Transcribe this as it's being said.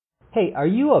Hey, are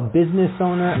you a business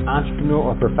owner,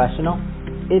 entrepreneur, or professional?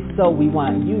 If so, we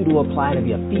want you to apply to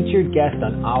be a featured guest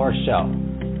on our show.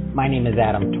 My name is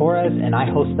Adam Torres, and I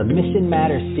host the Mission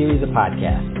Matters series of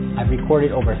podcasts. I've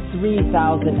recorded over 3,000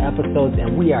 episodes,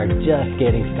 and we are just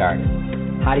getting started.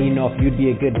 How do you know if you'd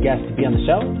be a good guest to be on the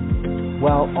show?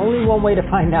 Well, only one way to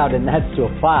find out, and that's to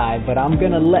apply, but I'm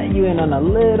going to let you in on a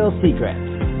little secret.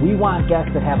 We want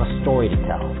guests that have a story to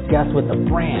tell, guests with a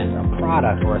brand, a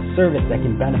product, or a service that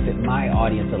can benefit my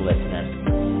audience of listeners.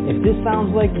 If this sounds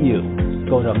like you,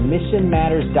 go to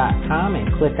missionmatters.com and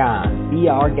click on Be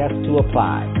Our Guest to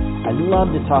apply. I'd love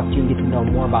to talk to you and get to know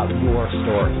more about your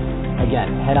story.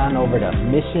 Again, head on over to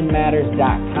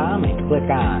missionmatters.com and click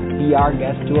on Be Our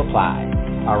Guest to apply.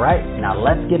 All right, now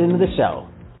let's get into the show.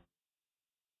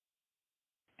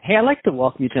 Hey, I'd like to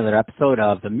welcome you to another episode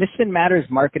of the Mission Matters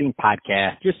Marketing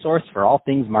Podcast, your source for all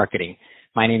things marketing.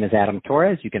 My name is Adam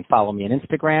Torres. You can follow me on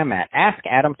Instagram at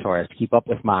AskAdamTorres to keep up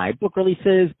with my book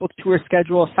releases, book tour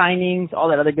schedule, signings, all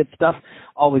that other good stuff.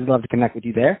 Always love to connect with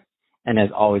you there. And as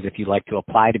always, if you'd like to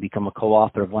apply to become a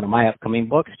co-author of one of my upcoming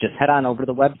books, just head on over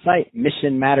to the website,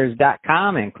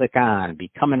 missionmatters.com, and click on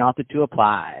Become an Author to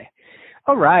apply.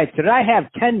 All right, so today I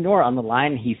have Ken Knorr on the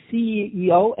line. He's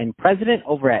CEO and president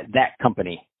over at That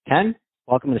Company. Ken,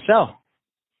 welcome to the show.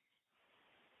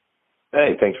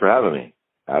 Hey, thanks for having me.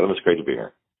 Adam, it's great to be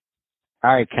here.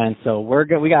 All right, Ken, so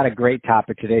we got a great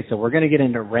topic today. So we're going to get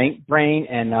into Rank Brain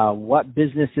and what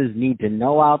businesses need to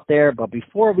know out there. But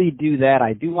before we do that,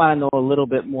 I do want to know a little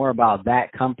bit more about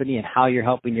That Company and how you're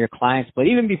helping your clients. But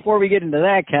even before we get into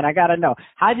that, Ken, I got to know,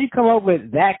 how did you come up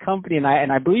with That Company?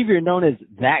 And I believe you're known as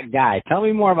That Guy. Tell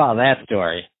me more about that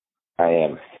story. I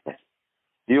am.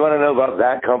 Do you want to know about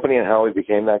That Company and how we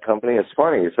became That Company? It's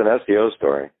funny. It's an SEO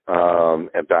story.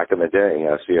 And back in the day,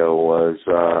 SEO was,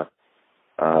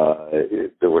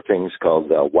 there were things called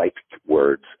white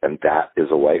words, and that is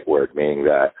a white word, meaning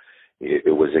that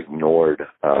it was ignored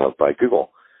by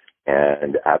Google.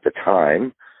 And at the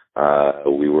time,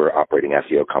 we were operating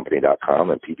SEOcompany.com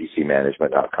and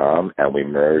PPCmanagement.com, and we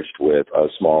merged with a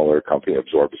smaller company,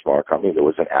 absorbed a smaller company that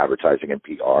was in advertising and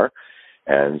PR.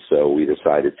 And so we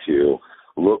decided to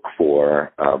look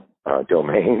for a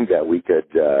domain that we could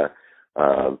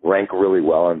rank really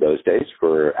well in those days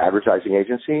for advertising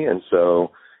agency. And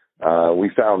so we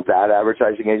found that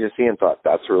advertising agency and thought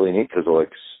that's really neat because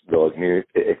they'll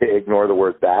ignore the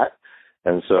word that.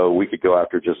 And so we could go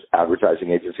after just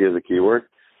advertising agency as a keyword.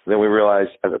 And then we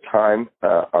realized at the time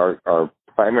our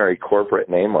primary corporate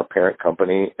name, our parent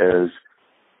company, is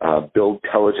Build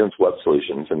Intelligence Web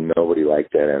Solutions, and nobody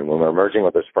liked it. And when we were merging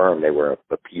with this firm, they were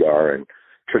a PR and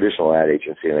traditional ad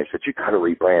agency, and they said, you got to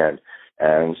rebrand.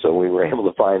 And so we were able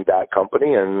to find That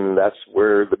Company, and that's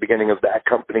where the beginning of That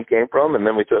Company came from. And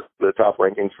then we took the top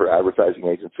rankings for advertising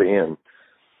agency, and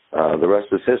the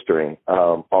rest is history.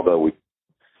 Although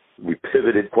we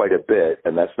pivoted quite a bit,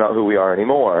 and that's not who we are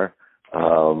anymore.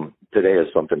 Today is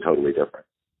something totally different.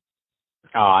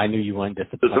 Oh, I knew you wouldn't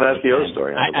disappoint me. It's an SEO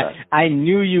story. I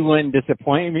knew you wouldn't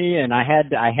disappoint me, and I had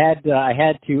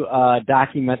to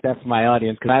document that for my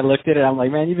audience because I looked at it. I'm like,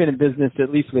 man, you've been in business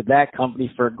at least with That Company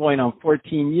for going on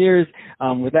 14 years.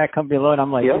 With That Company alone,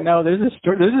 I'm like, yep. You know, there's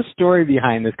a story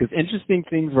behind this because interesting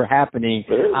things were happening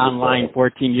online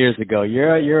 14 years ago.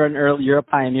 You're a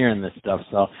pioneer in this stuff,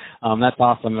 so that's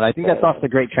awesome. And I think that's also a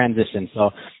great transition.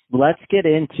 So let's get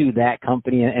into That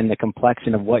Company and the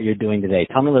complexion of what you're doing today.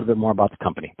 Tell me a little bit more about the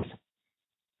company.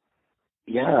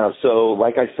 Yeah, so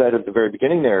like I said at the very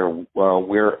beginning there,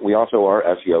 we also are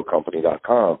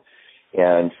SEOcompany.com,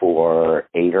 and for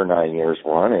 8 or 9 years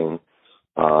running,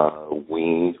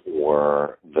 we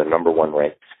were the number one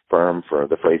ranked firm for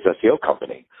the phrase SEO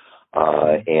company.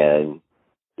 And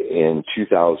in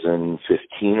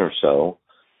 2015 or so,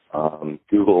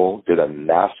 Google did a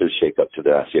massive shakeup to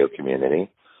the SEO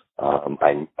community.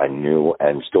 I knew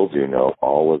and still do know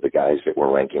all of the guys that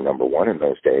were ranking number one in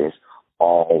those days,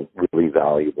 all really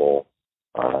valuable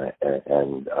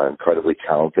and incredibly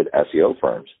talented SEO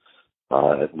firms.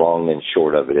 Long and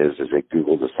short of it is that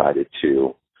Google decided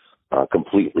to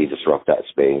completely disrupt that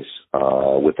space.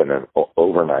 Within an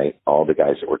overnight, all the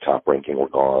guys that were top ranking were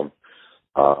gone.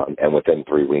 And within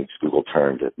 3 weeks, Google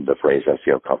turned the phrase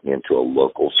SEO company into a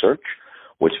local search,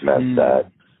 which meant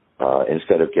that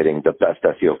instead of getting the best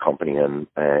SEO company in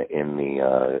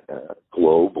the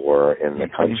globe or in the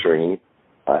country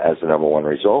as the number one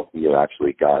result, you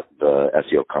actually got the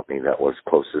SEO company that was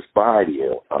closest by to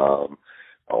you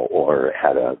or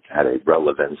had a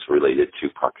relevance related to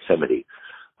proximity.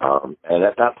 And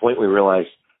at that point, we realized,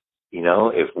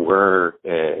 if we're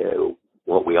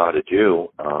what we ought to do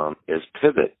is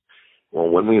pivot. Well,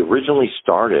 when we originally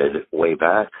started way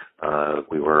back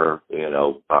We were,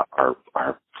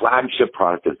 our flagship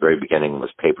product at the very beginning was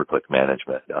pay-per-click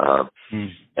management.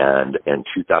 And in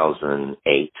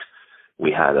 2008,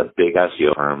 we had a big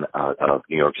SEO firm out of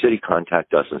New York City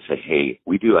contact us and say, hey,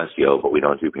 we do SEO, but we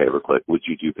don't do pay-per-click. Would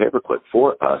you do pay-per-click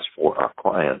for us, for our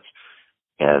clients?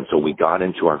 And so we got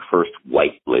into our first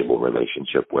white label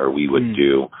relationship where we would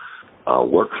do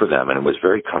work for them, and it was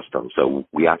very custom. So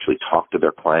we actually talked to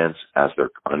their clients as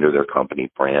under their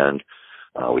company brand.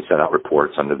 We sent out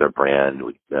reports under their brand.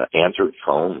 We answered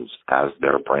phones as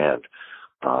their brand.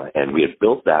 And we had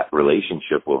built that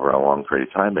relationship over a long period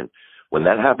of time. And when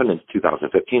that happened in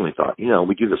 2015, we thought,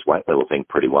 we do this white label thing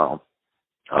pretty well.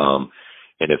 And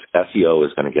if SEO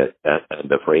is going to get,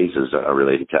 the phrases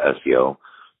related to SEO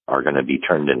are going to be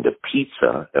turned into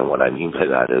pizza. And what I mean by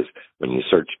that is when you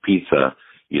search pizza,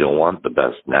 you don't want the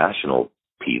best national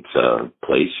pizza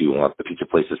place. You want the pizza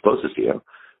place that's closest to you.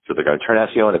 So they're going to turn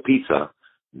SEO into pizza.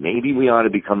 Maybe we ought to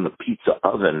become the pizza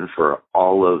oven for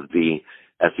all of the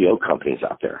SEO companies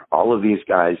out there. All of these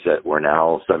guys that were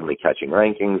now suddenly catching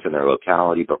rankings in their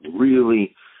locality, but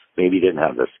really maybe didn't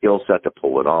have the skill set to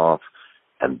pull it off.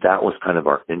 And that was kind of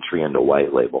our entry into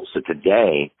white label. So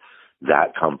today,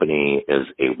 that company is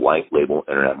a white label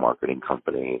internet marketing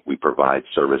company. We provide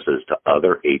services to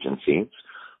other agencies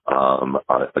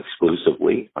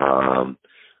exclusively,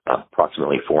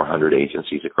 approximately 400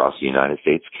 agencies across the United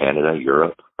States, Canada,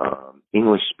 Europe,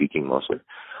 English speaking mostly.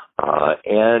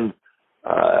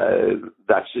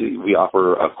 We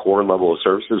offer a core level of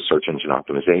services: search engine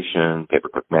optimization,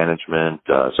 pay-per-click management,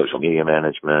 social media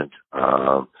management,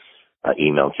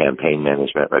 email campaign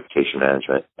management, reputation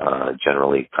management,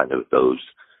 generally kind of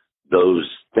those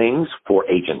things for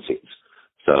agencies.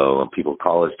 So people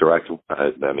call us direct.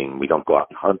 We don't go out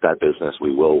and hunt that business.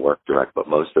 We will work direct, but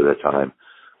most of the time,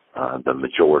 the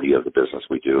majority of the business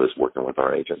we do is working with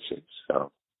our agencies.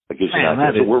 So it gives you an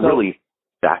idea. So we're really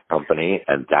that company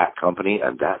and that company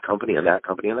and that company and that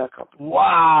company and that company.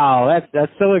 Wow,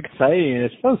 that's so exciting.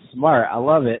 It's so smart. I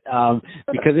love it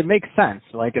because it makes sense.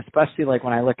 Like especially like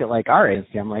when I look at like our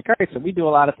agency, I'm like, all right, so we do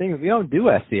a lot of things. We don't do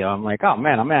SEO. I'm like, oh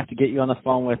man, I'm gonna have to get you on the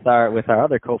phone with our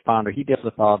other co-founder. He deals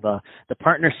with all the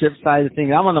partnership side of things.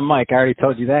 I'm on the mic. I already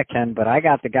told you that, Ken. But I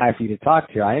got the guy for you to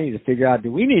talk to. I need to figure out,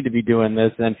 do we need to be doing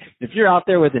this? And if you're out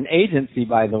there with an agency,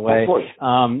 by the way,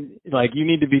 like you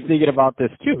need to be thinking about this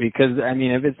too, because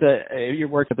if it's you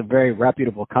work with a very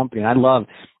reputable company. I love,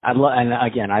 and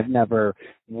again, I've never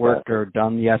worked or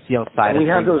done the SEO side. And we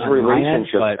have those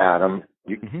relationships, Adam.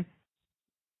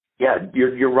 Yeah,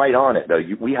 you're right on it though.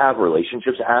 We have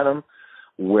relationships, Adam,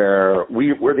 where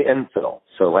we're the infill.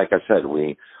 So, like I said,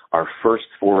 our first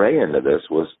foray into this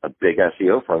was a big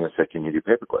SEO firm that said, "Can you do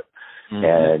pay-per-click?"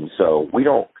 And so we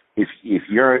don't. If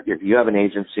you have an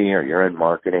agency or you're in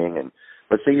marketing and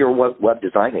let's say you're a web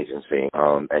design agency,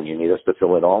 and you need us to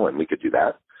fill it all in, we could do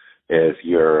that. If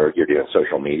you're doing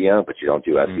social media, but you don't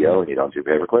do SEO and you don't do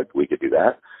pay-per-click, we could do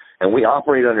that. And we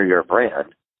operate under your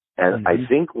brand. And I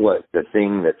think the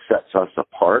thing that sets us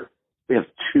apart, we have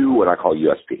two what I call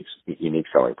USPs, unique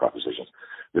selling propositions.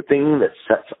 The thing that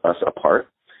sets us apart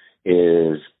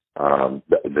is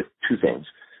the two things.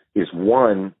 Is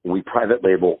one, we private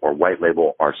label or white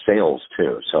label our sales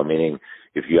too. So meaning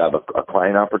if you have a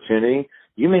client opportunity,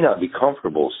 you may not be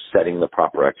comfortable setting the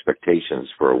proper expectations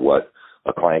for what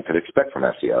a client could expect from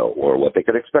SEO or what they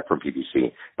could expect from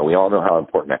PPC. And we all know how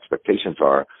important expectations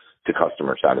are to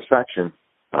customer satisfaction.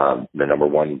 The number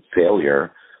one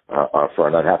failure for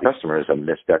an unhappy customer is a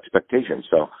missed expectation.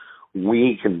 So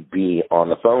we can be on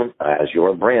the phone as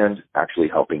your brand, actually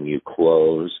helping you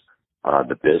close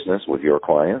the business with your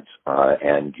clients,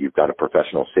 and you've got a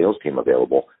professional sales team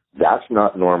available. That's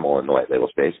not normal in the white label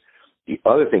space. The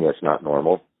other thing that's not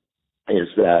normal is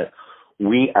that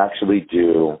we actually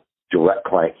do direct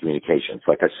client communications.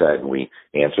 Like I said, we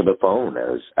answer the phone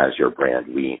as your brand.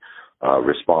 We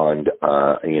respond,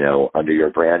 under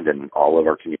your brand and all of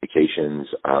our communications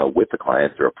with the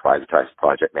client through a privatized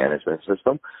project management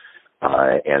system.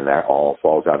 And that all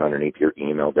falls out underneath your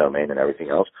email domain and everything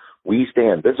else. We stay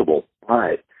invisible,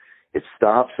 but it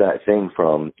stops that thing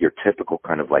from your typical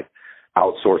kind of like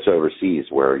outsource overseas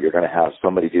where you're going to have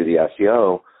somebody do the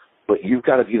SEO, but you've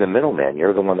got to be the middleman.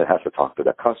 You're the one that has to talk to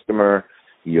the customer.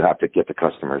 You have to get the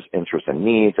customer's interests and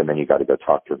needs, and then you got to go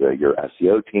talk to your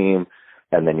SEO team,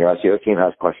 and then your SEO team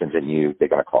has questions, and they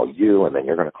got to call you, and then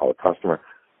you're going to call the customer.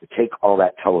 We take all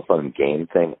that telephone game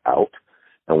thing out,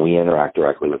 and we interact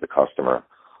directly with the customer.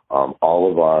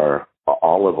 All of our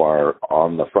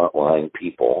on the front line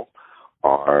people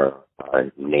are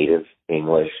native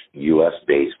English,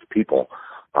 U.S.-based people.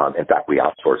 In fact, we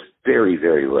outsource very,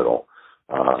 very little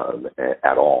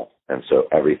at all. And so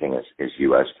everything is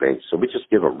U.S. based. So we just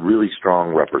give a really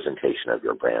strong representation of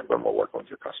your brand when we're working with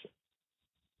your customer.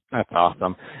 That's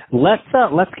awesome. Let's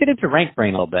get into RankBrain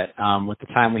a little bit with the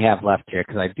time we have left here,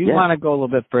 because I do want to go a little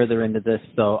bit further into this.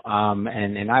 So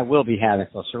and I will be having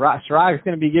Chirag is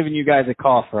going to be giving you guys a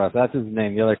call for us. That's his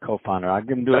name, the other co-founder. I'll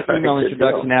give him do an email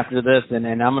introduction after this, and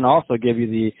I'm going to also give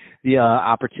you the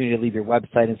opportunity to leave your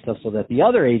website and stuff so that the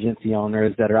other agency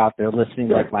owners that are out there listening,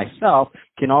 like myself,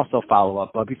 can also follow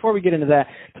up. But before we get into that,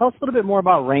 tell us a little bit more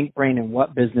about RankBrain and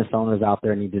what business owners out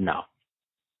there need to know.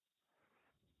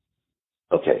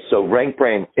 Okay, so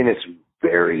RankBrain, in its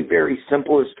very, very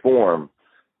simplest form,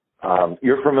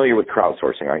 you're familiar with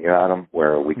crowdsourcing, aren't you, Adam?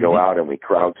 Where we go out and we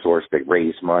crowdsource, they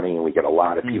raise money, and we get a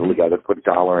lot of people together, put a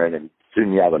dollar in, and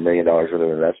soon you have $1 million worth of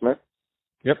investment?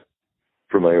 Yep.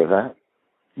 Familiar with that?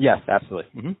 Yes,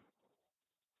 absolutely.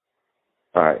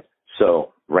 All right,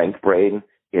 so RankBrain,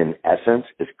 in essence,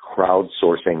 is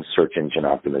crowdsourcing search engine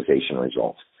optimization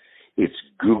results. It's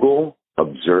Google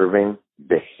observing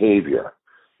behavior,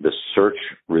 the search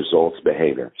results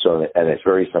behavior. So, and it's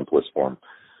very simplest form.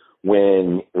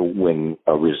 When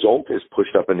a result is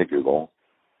pushed up into Google,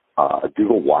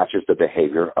 Google watches the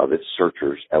behavior of its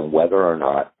searchers and whether or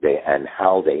not and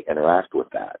how they interact with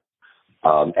that.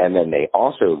 And then they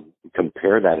also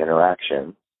compare that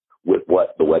interaction with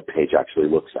what the web page actually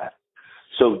looks at.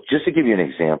 So just to give you an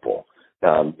example,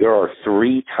 there are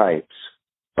 3 types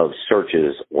of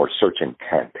searches or search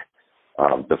intent.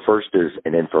 The first is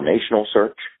an informational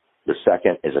search, the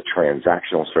second is a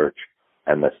transactional search,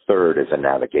 and the third is a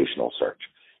navigational search.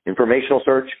 Informational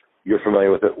search, you're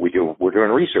familiar with it. We're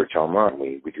doing research online.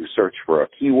 We do search for a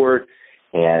keyword,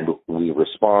 and we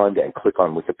respond and click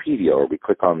on Wikipedia, or we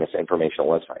click on this informational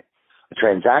website. A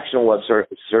transactional web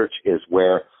search is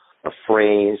where a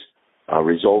phrase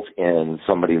results in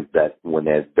somebody that when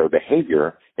their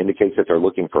behavior indicates that they're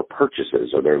looking for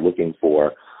purchases or they're looking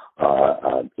for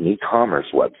an e-commerce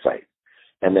website.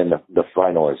 And then the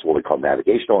final is what we call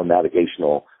navigational, and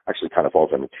navigational actually kind of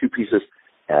falls into 2 pieces,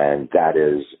 and that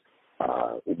is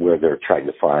where they're trying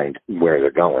to find where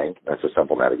they're going. That's a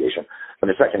simple navigation. And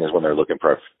the second is when they're looking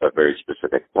for a very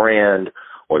specific brand,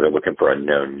 or they're looking for a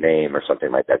known name or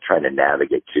something like that, trying to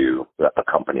navigate to a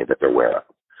company that they're aware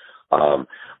of.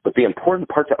 But the important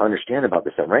part to understand about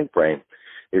this in RankBrain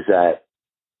is that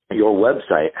your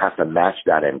website has to match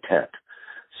that intent.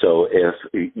 So if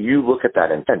you look at that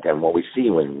intent, and what we see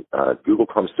when Google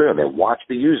comes through and they watch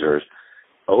the users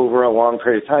over a long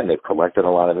period of time, they've collected a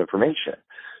lot of information.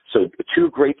 So 2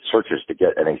 great searches to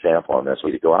get an example on this.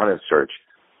 We could go out and search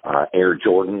Air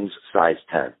Jordans size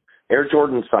 10. Air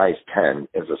Jordan size 10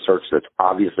 is a search that's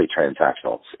obviously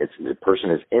transactional. It's the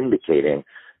person is indicating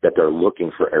that they're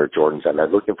looking for Air Jordans, and they're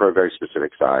looking for a very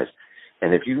specific size.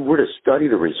 And if you were to study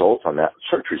the results on that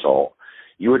search result,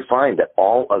 you would find that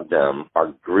all of them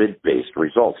are grid-based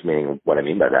results, meaning what I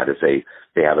mean by that is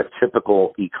they have a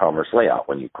typical e-commerce layout.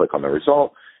 When you click on the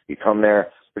result, you come there.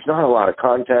 There's not a lot of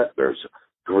content. There's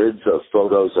grids of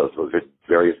photos of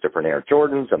various different Air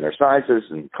Jordans and their sizes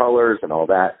and colors and all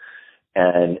that.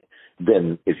 And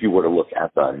then if you were to look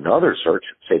at another search,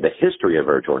 say the history of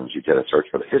Air Jordans, you did a search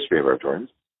for the history of Air Jordans,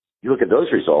 you look at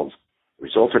those results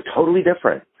are totally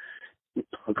different.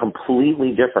 Completely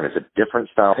different. It's a different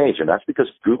style page, and that's because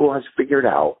Google has figured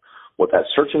out what that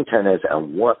search intent is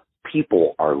and what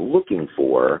people are looking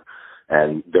for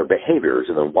and their behaviors,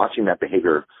 and they're watching that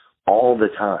behavior all the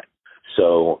time.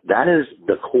 So that is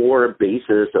the core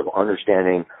basis of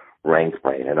understanding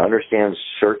RankBrain, and understands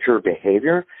searcher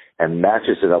behavior and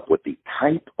matches it up with the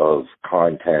type of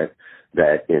content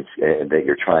that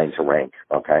you're trying to rank.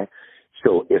 Okay,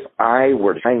 so if I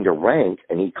were trying to rank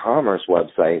an e-commerce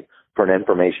website for an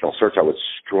informational search, I would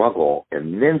struggle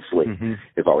immensely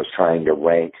if I was trying to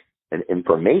rank an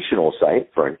informational site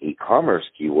for an e-commerce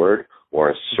keyword or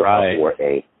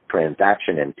a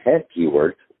transaction intent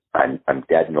keyword. I'm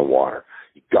dead in the water.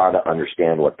 You got to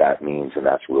understand what that means, and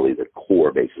that's really the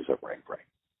core basis of RankBrain.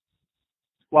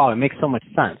 Wow, it makes so much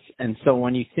sense. And so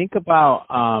when you think about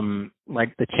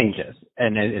like the changes,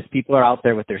 and as people are out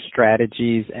there with their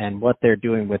strategies and what they're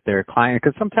doing with their client,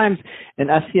 because sometimes in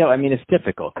SEO, I mean, it's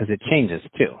difficult because it changes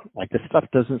too. Like the stuff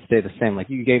doesn't stay the same. Like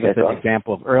you gave us an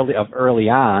example of early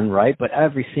on, right? But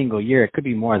every single year, it could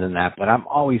be more than that. But I'm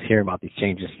always hearing about these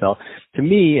changes. So to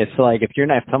me, it's like if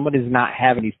somebody's not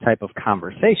having these type of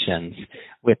conversations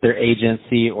with their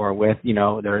agency or with,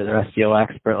 their SEO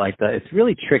expert like that, it's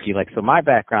really tricky. Like, so my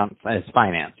background is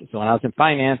finance. So when I was in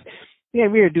finance,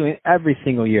 we are doing every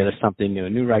single year there's something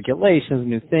new regulations,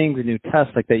 new things, new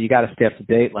tests like that. You got to stay up to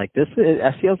date. Like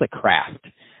SEO is a craft.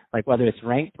 Like whether it's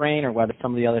RankBrain or whether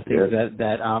some of the other things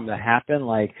that happen,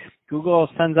 like Google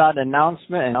sends out an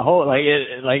announcement and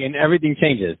and everything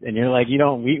changes, and you're like,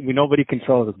 nobody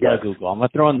controls Google. I'm gonna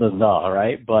throw in the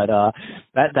right, but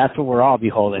that's what we're all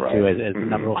beholden to as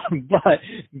number one.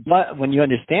 But when you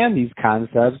understand these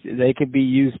concepts, they could be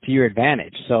used to your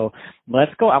advantage. So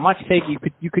let's go. I want you to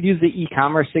take you could use the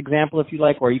e-commerce example if you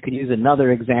like, or you could use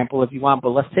another example if you want.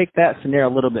 But let's take that scenario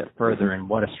a little bit further and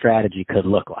what a strategy could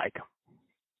look like.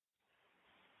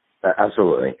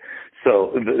 Absolutely.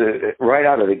 So right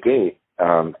out of the gate,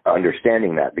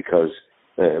 understanding that, because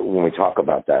when we talk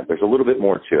about that, there's a little bit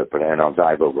more to it, and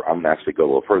I'm actually go a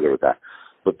little further with that.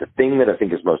 But the thing that I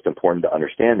think is most important to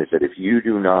understand is that if you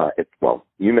do not,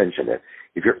 you mentioned it,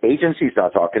 if your agency's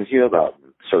not talking to you about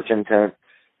search intent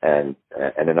and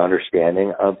an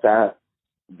understanding of that,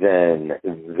 then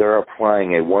they're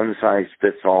applying a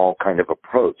one-size-fits-all kind of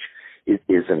approach. It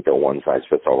isn't a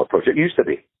one-size-fits-all approach. It used to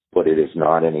be, but it is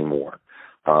not anymore.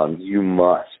 You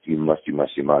must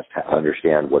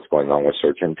understand what's going on with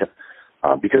search intent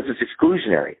because it's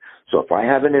exclusionary. So if I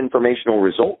have an informational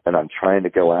result and I'm trying to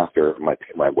go after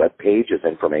my web page is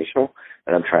informational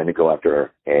and I'm trying to go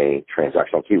after a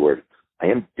transactional keyword, I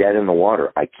am dead in the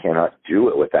water. I cannot do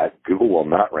it with that. Google will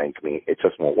not rank me. It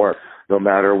just won't work. No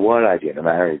matter what I do, no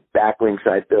matter how many backlinks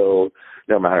I build,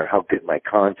 no matter how good my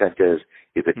content is,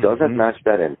 if it doesn't match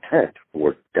that intent,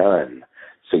 we're done.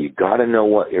 So you got to know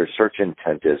what your search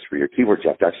intent is for your keywords. You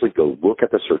have to actually go look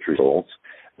at the search results.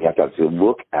 You have to actually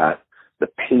look at the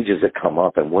pages that come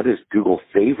up and what is Google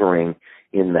favoring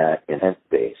in that intent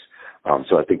base.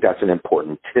 So I think that's an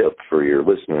important tip for your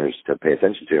listeners to pay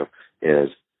attention to is,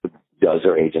 does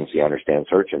our agency understand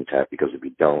search intent? Because if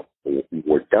we don't,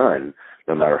 we're done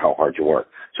no matter how hard you work.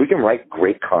 So we can write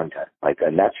great content,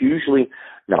 and that's usually,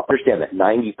 now understand that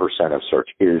 90% of search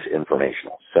is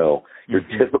informational. So your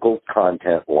typical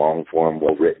content, long form,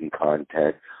 well-written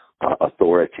content,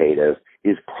 authoritative,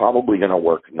 is probably going to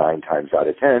work 9 times out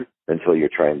of 10 until you're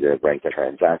trying to rank a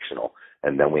transactional,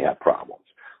 and then we have problems.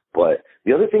 But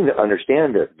the other thing to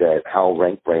understand that how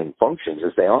RankBrain functions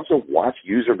is they also watch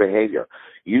user behavior.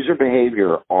 User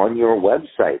behavior on your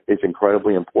website is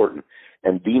incredibly important.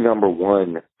 And the number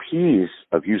one piece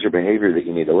of user behavior that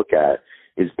you need to look at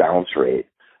is bounce rate.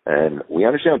 And we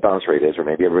understand what bounce rate is, or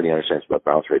maybe everybody understands what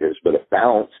bounce rate is, but a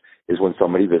bounce is when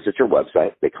somebody visits your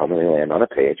website, they come and they land on a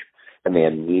page, and they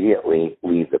immediately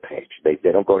leave the page. They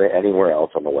don't go to anywhere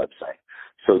else on the website.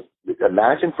 So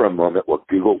imagine for a moment what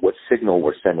signal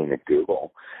we're sending to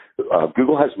Google.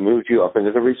 Google has moved you up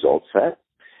into the results set,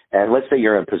 and let's say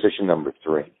you're in position number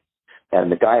 3,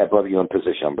 and the guy above you in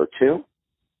position number 2,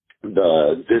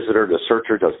 the visitor, the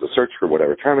searcher does the search for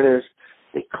whatever term it is.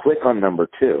 They click on number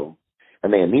 2,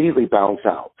 and they immediately bounce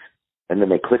out, and then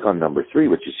they click on number 3,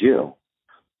 which is you,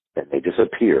 and they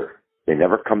disappear. They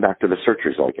never come back to the search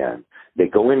result again. They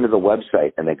go into the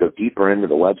website, and they go deeper into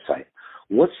the website.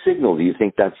 What signal do you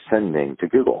think that's sending to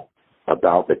Google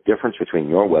about the difference between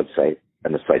your website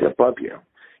and the site above you?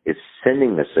 It's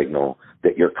sending the signal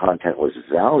that your content was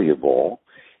valuable,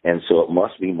 and so it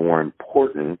must be more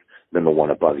important than the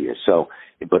one above you. So,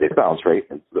 but if bounce rate,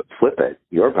 flip it,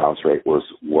 your bounce rate was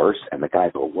worse, and the guy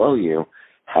below you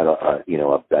had a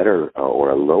better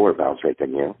or a lower bounce rate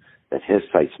than you, then his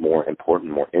site's more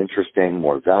important, more interesting,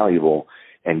 more valuable,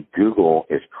 and Google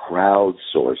is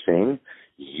crowdsourcing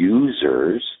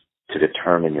users to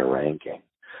determine your ranking.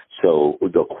 So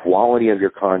the quality of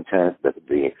your content,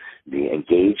 the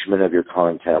engagement of your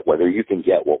content, whether you can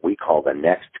get what we call the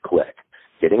next click.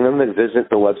 Getting them to visit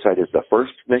the website is the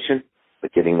first mission,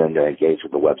 but getting them to engage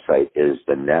with the website is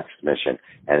the next mission,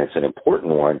 and it's an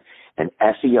important one. And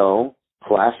SEO,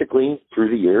 classically,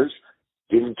 through the years,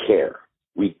 didn't care.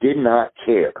 We did not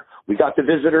care. We got the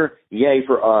visitor, yay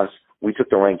for us. We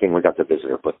took the ranking, we got the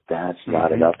visitor, but that's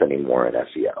not enough anymore in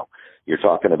SEO. You're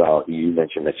talking about, you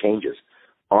mentioned the changes.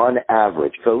 On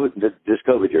average, this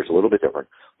COVID year is a little bit different,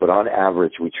 but on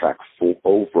average, we track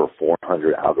over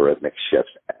 400 algorithmic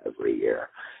shifts every year.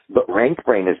 But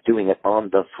RankBrain is doing it on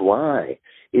the fly.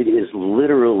 It is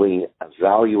literally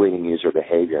evaluating user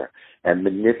behavior and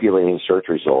manipulating search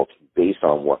results based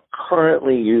on what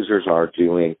currently users are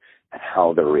doing and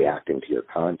how they're reacting to your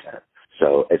content.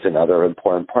 So it's another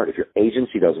important part. If your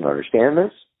agency doesn't understand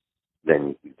this,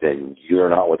 then you're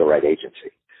not with the right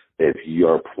agency. If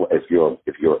your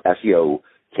SEO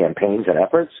campaigns and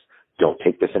efforts don't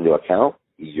take this into account,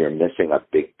 you're missing a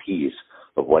big piece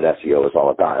of what SEO is all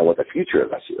about and what the future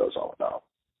of SEO is all about.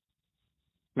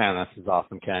 Man, this is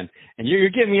awesome, Ken. And you're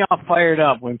getting me all fired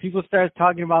up. When people start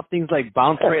talking about things like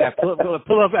bounce rate, I pull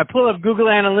up Google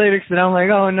Analytics, and I'm like,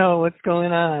 oh no, what's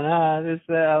going on? I'm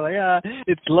like,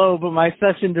 it's low, but my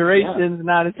session duration's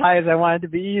not as high as I want it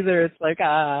to be either. It's like,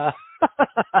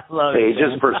 I love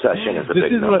pages it, per session is a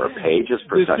big number. Pages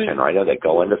per session, right? They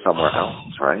go into somewhere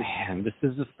else, right? Man, this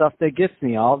is the stuff that gets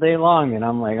me all day long, and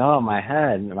I'm like, oh, my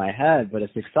head. But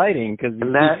it's exciting because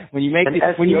when you make the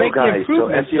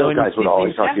improvements, so SEO guys would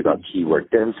always talk to you about keyword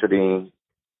density.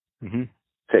 Mm-hmm.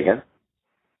 Say again.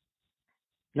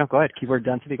 No, go ahead. Keyword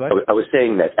density. Go ahead. I was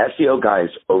saying that SEO guys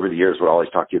over the years would always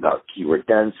talk to you about keyword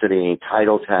density,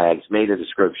 title tags, meta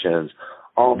descriptions,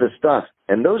 all this stuff.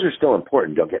 And those are still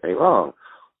important, don't get me wrong.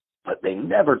 But they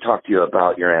never talked to you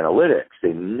about your analytics.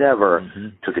 They never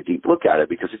took a deep look at it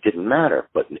because it didn't matter.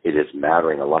 But it is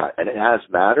mattering a lot. And it has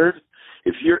mattered.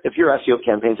 If your SEO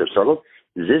campaigns have struggled,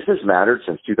 this has mattered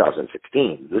since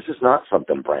 2016. This is not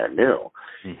something brand new.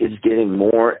 It's getting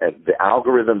more, the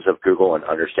algorithms of Google and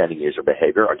understanding user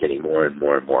behavior are getting more and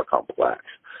more and more complex.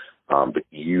 But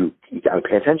you got to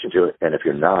pay attention to it. And if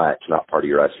you're not, it's not part of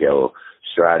your SEO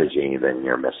strategy, then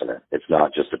you're missing it. It's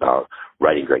not just about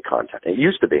writing great content. It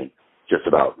used to be just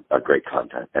about great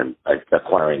content and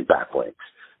acquiring backlinks.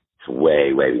 It's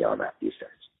way, way beyond that these days.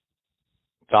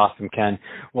 It's awesome, Ken.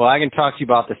 Well, I can talk to you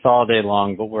about this all day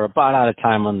long, but we're about out of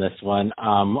time on this one.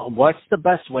 What's the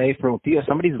best way for if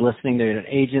somebody's listening, they're an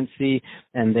agency,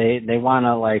 and they want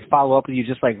to like follow up with you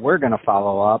just like we're going to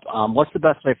follow up? What's the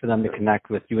best way for them to connect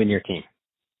with you and your team?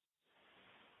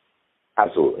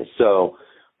 Absolutely. So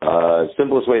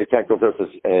simplest way to connect with us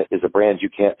is a brand you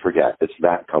can't forget. It's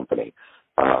that company.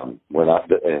 We're not.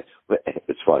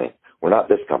 It's funny. We're not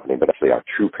this company, but actually our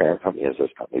true parent company is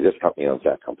this company. This company owns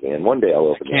that company, and one day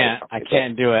I'll open. I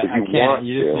can't do it. I can't.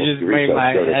 You just made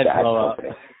my head blow up.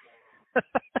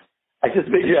 I just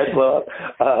made your head blow up.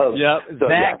 Yep. So,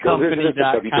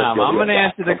 thatcompany.com. I'm going to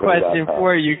answer the question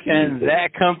for you, Ken.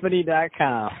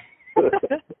 Thatcompany.com.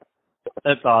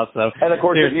 That's awesome. And of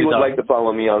course, if you would like to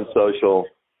follow me on social.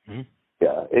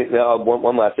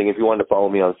 One last thing. If you want to follow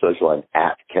me on social, I'm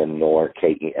at Ken Knorr,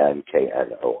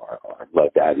 KenKnorr.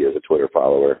 Love to have you as a Twitter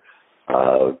follower.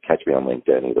 Catch me on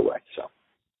LinkedIn either way. So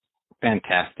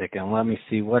fantastic. And let me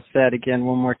see, what's that again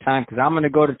one more time? Because I'm going to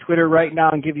go to Twitter right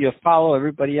now and give you a follow.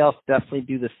 Everybody else definitely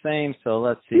do the same. So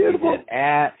let's see. Do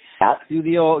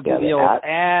the old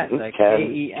at, like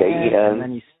K-E-N, and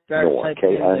then you start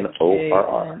typing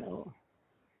K-N-O-R-R.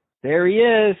 There he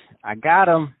is. I got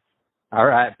him. All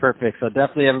right, perfect. So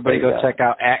definitely everybody go check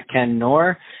out at Ken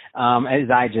Knorr, as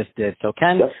I just did. So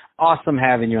Ken, awesome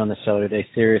having you on the show today.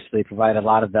 Seriously, provided a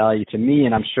lot of value to me,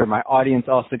 and I'm sure my audience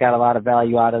also got a lot of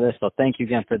value out of this. So thank you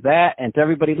again for that. And to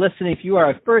everybody listening, if you are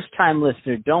a first-time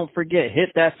listener, don't forget, hit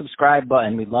that subscribe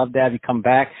button. We'd love to have you come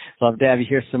back. Love to have you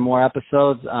hear some more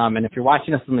episodes. And if you're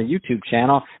watching us on the YouTube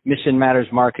channel, Mission Matters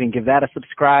Marketing, give that a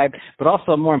subscribe. But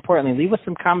also, more importantly, leave us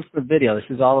some comments for the video. This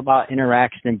is all about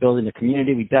interaction and building a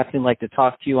community. We definitely like to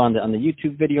talk to you on the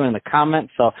YouTube video and in the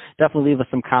comments. So definitely leave us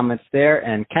some comments there.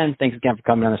 And Ken, thanks again for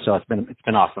coming on the show. It's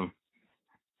been awesome.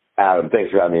 Adam, thanks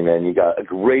for having me, man. You got a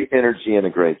great energy and a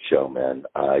great show, man.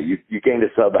 You gained a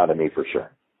sub out of me for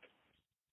sure.